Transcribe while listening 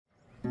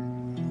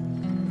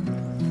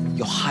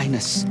Your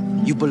Highness,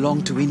 you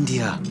belong to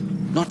India,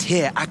 not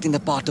here acting the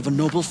part of a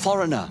noble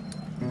foreigner.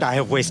 I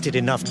have wasted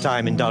enough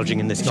time indulging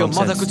in this nonsense.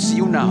 Your mother could see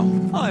you now.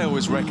 I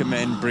always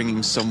recommend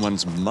bringing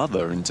someone's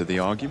mother into the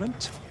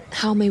argument.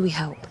 How may we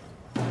help?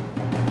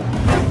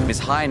 His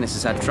Highness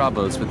has had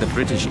troubles with the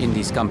British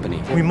Indies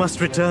Company. We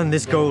must return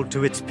this gold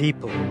to its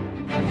people.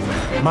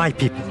 My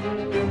people.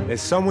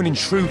 There's someone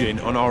intruding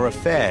on our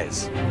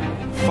affairs.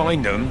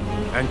 Find them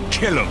and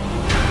kill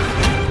them.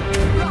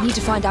 We need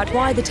to find out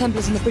why the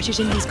Templars and the British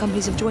Indies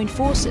companies have joined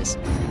forces.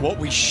 What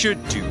we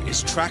should do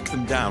is track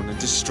them down and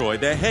destroy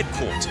their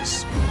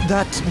headquarters.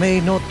 That may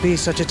not be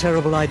such a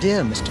terrible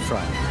idea, Mr.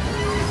 Frye.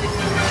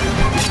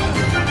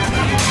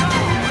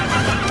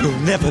 You'll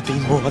never be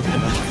more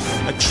than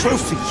a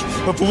trophy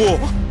of war.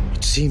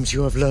 It seems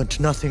you have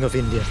learnt nothing of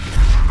India.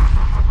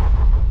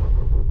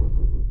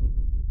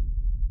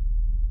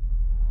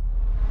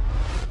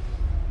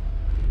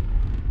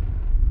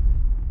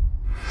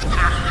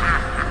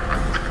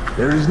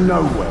 There is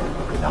nowhere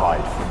you can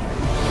hide from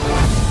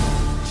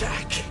me.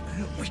 Jack,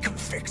 we can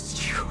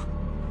fix you.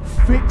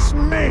 Fix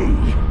me!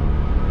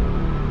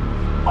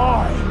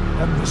 I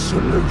am the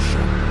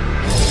solution.